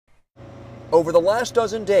Over the last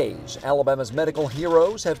dozen days, Alabama's medical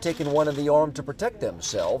heroes have taken one in the arm to protect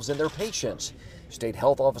themselves and their patients. State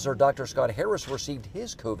Health Officer Dr. Scott Harris received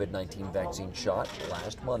his COVID-19 vaccine shot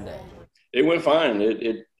last Monday. It went fine.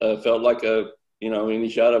 It felt like any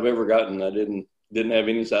shot I've ever gotten. I didn't have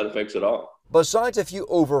any side effects at all. Besides a few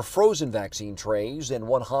over-frozen vaccine trays and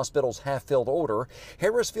one hospital's half-filled order,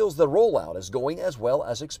 Harris feels the rollout is going as well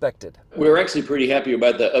as expected. We're actually pretty happy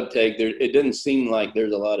about the uptake. It doesn't seem like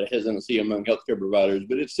there's a lot of hesitancy among healthcare providers,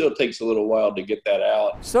 but it still takes a little while to get that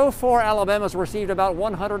out. So far, Alabama's received about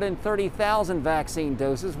 130,000 vaccine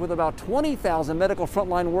doses, with about 20,000 medical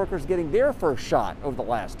frontline workers getting their first shot over the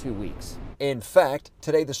last 2 weeks. In fact,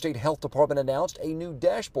 today the state health department announced a new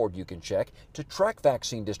dashboard you can check to track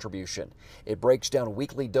vaccine distribution. It breaks down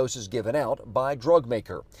weekly doses given out by drug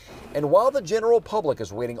maker. And while the general public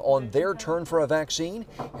is waiting on their turn for a vaccine,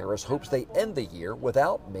 Harris hopes they end the year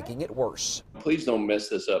without making it worse. Please don't mess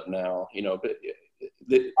this up now. But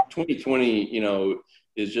the 2020,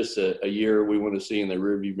 is just a year we want to see in the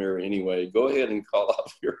rearview mirror anyway. Go ahead and call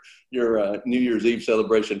off your New Year's Eve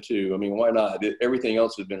celebration too. I mean, why not? Everything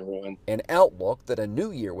else has been ruined. An outlook that a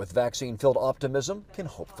new year with vaccine-filled optimism can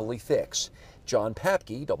hopefully fix. John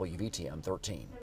Papke, WVTM 13.